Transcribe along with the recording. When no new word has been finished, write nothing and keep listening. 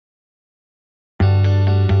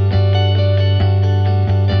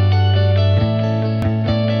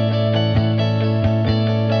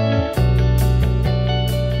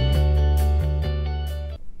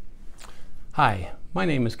Hi, my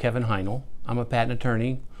name is Kevin Heinl. I'm a patent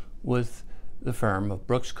attorney with the firm of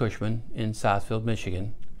Brooks Cushman in Southfield,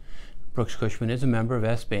 Michigan. Brooks Cushman is a member of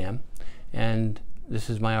SBAM, and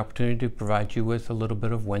this is my opportunity to provide you with a little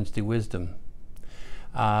bit of Wednesday wisdom.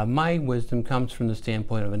 My wisdom comes from the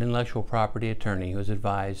standpoint of an intellectual property attorney who has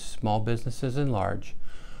advised small businesses and large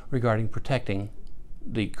regarding protecting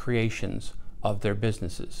the creations of their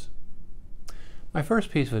businesses. My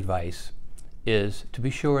first piece of advice is to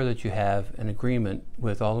be sure that you have an agreement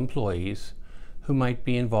with all employees who might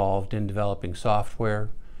be involved in developing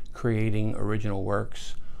software, creating original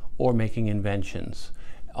works, or making inventions.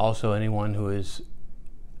 Also, anyone who has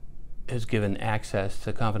given access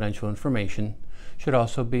to confidential information should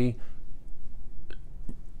also be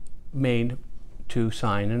made to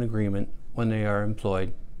sign an agreement when they are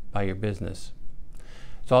employed by your business.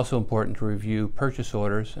 It's also important to review purchase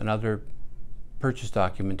orders and other purchase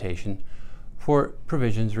documentation for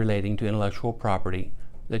provisions relating to intellectual property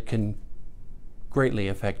that can greatly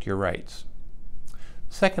affect your rights.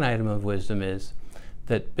 The second item of wisdom is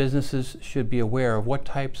that businesses should be aware of what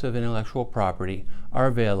types of intellectual property are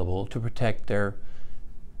available to protect their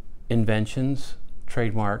inventions,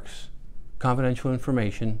 trademarks, confidential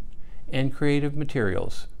information, and creative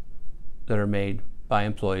materials that are made by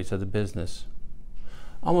employees of the business.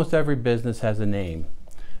 Almost every business has a name.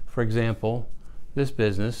 For example, this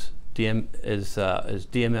business is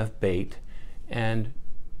DMF Bait, and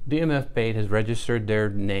DMF Bait has registered their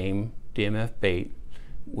name, DMF Bait,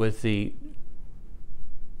 with the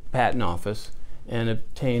Patent Office and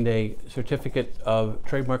obtained a certificate of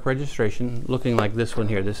trademark registration looking like this one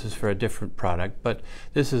here. This is for a different product, but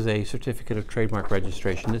this is a certificate of trademark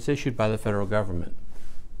registration that's issued by the federal government.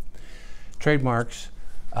 Trademarks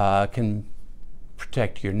can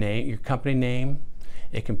protect your name, your company name.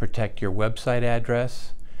 It can protect your website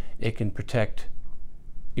address. It can protect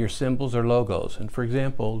your symbols or logos. And for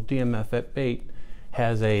example, DMF Bait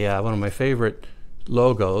has one of my favorite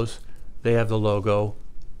logos. They have the logo,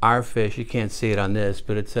 "Our fish," you can't see it on this,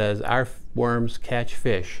 but it says, "Our worms catch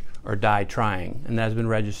fish or die trying," and that has been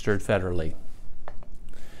registered federally.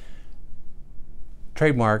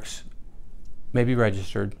 Trademarks may be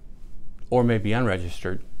registered or may be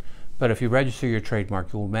unregistered, but if you register your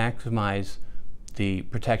trademark, you will maximize the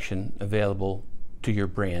protection available to your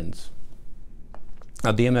brands.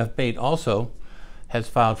 Now, DMF Bait also has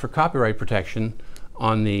filed for copyright protection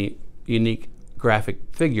on the unique graphic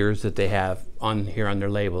figures that they have on here on their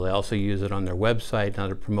label. They also use it on their website and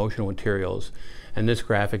other promotional materials. And this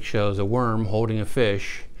graphic shows a worm holding a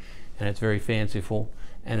fish, and it's very fanciful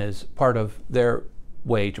and is part of their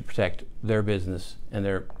way to protect their business and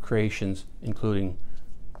their creations, including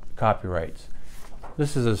copyrights.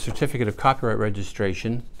 This is a certificate of copyright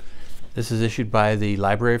registration. This is issued by the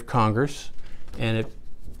Library of Congress, and it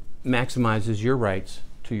maximizes your rights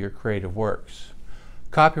to your creative works.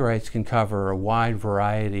 Copyrights can cover a wide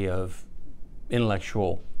variety of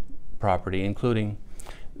intellectual property, including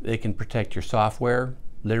they can protect your software,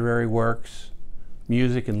 literary works,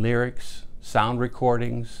 music and lyrics, sound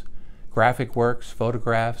recordings, graphic works,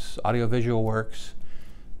 photographs, audiovisual works,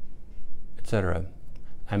 etc.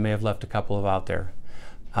 I may have left a couple of out there.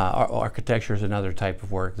 Architecture is another type of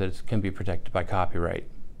work that can be protected by copyright.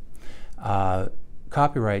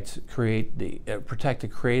 Copyrights protect the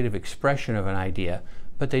creative expression of an idea,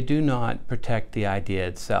 but they do not protect the idea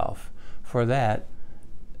itself. For that,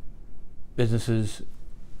 businesses,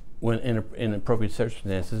 when in appropriate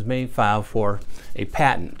circumstances, may file for a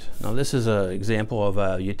patent. Now, this is an example of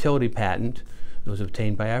a utility patent that was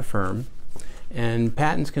obtained by our firm, and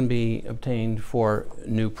patents can be obtained for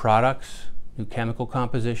new products, new chemical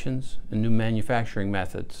compositions, and new manufacturing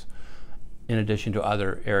methods, in addition to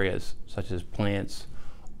other areas such as plants,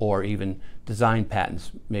 or even design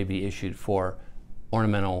patents may be issued for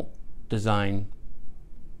ornamental design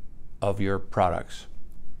of your products.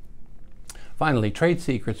 Finally, trade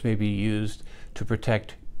secrets may be used to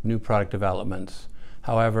protect new product developments.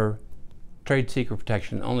 However, trade secret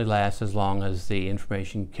protection only lasts as long as the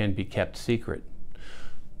information can be kept secret.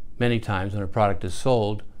 Many times when a product is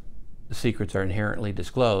sold, the secrets are inherently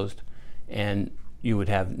disclosed, and you would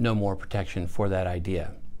have no more protection for that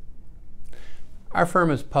idea. Our firm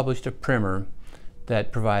has published a primer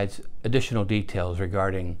that provides additional details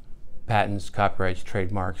regarding patents, copyrights,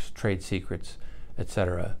 trademarks, trade secrets,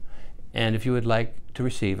 etc. And if you would like to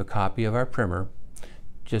receive a copy of our primer,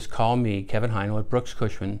 just call me, Kevin Heinl, at Brooks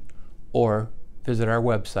Cushman, or visit our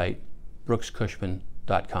website,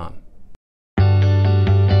 brookscushman.com.